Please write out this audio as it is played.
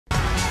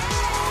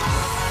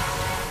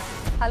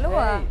Hallå!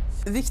 Hej.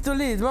 Viktor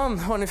Lidman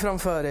har ni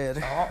framför er.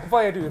 Ja,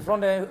 var är du ifrån?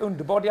 Det är en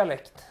underbar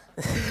dialekt.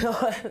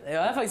 Jag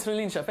är faktiskt från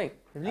Linköping.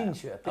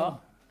 Linköping? Ja.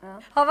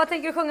 Ja, vad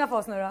tänker du sjunga på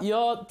oss nu då?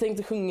 Jag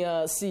tänkte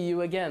sjunga See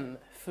You Again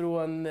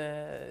från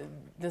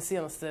den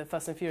senaste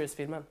Fast and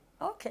Furious-filmen.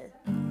 Okej.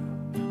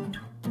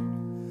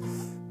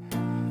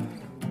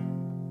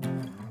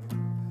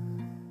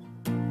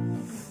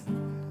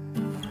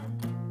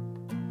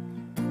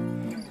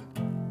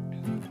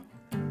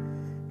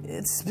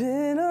 It's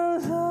been a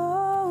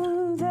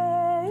long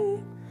day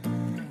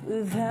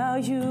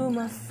without you,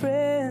 my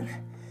friend.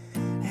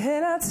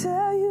 And I'll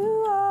tell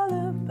you all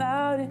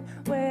about it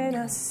when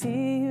I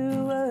see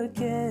you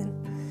again.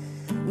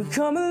 We've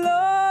come a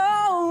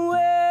long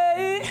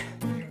way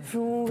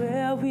from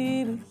where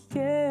we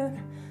began.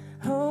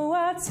 Oh,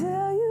 I'll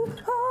tell you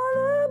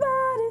all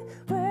about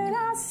it when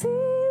I see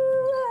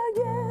you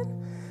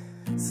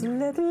again. So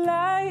let the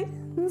light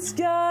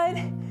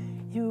guide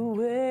your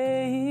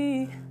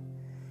way.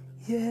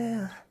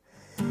 Yeah,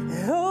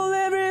 hold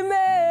every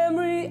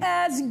memory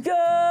as it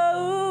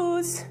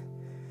goes,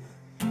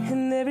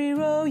 and every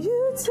road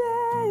you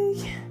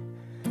take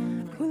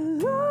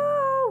will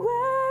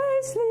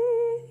always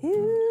lead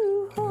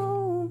you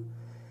home.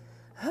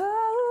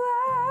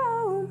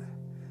 Oh,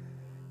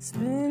 it's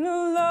been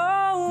a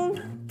long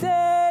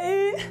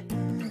day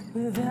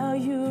without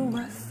you,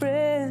 my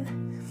friend,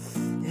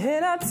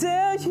 and I'll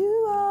tell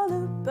you all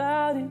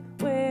about it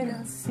when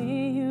I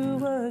see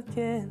you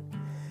again.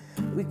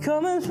 We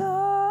come a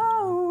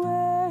long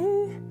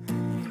way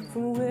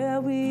from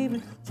where we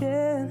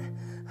began.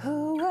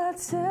 Oh, I'll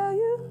tell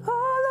you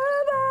all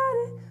about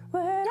it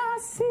when I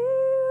see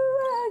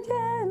you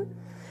again.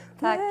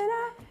 Tack.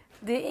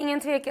 Det är ingen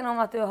tvekan om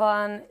att du har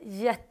en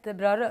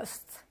jättebra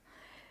röst.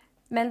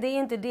 Men det är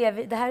inte det,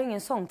 det här är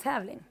ingen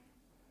sångtävling.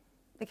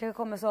 Det kanske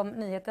kommer som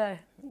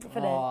nyheter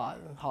för dig. Ja,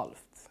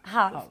 halvt.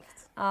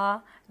 Halvt.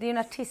 Ja, det är en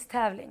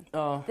artisttävling.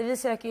 Ja. Det vi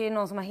söker är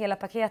någon som har hela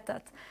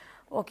paketet.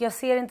 Och jag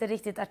ser inte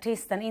riktigt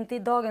artisten, inte i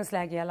dagens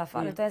läge i alla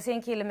fall. Utan jag ser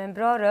en kille med en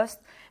bra röst,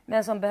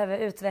 men som behöver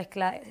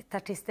utveckla ett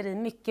artisteri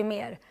mycket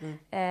mer.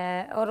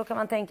 Och då kan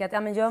man tänka att,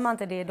 ja men gör man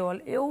inte det i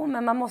Idol? Jo,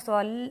 men man måste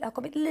ha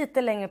kommit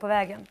lite längre på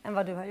vägen än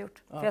vad du har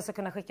gjort. För jag ska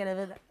kunna skicka dig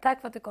vidare.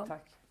 Tack för att du kom.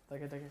 Tack.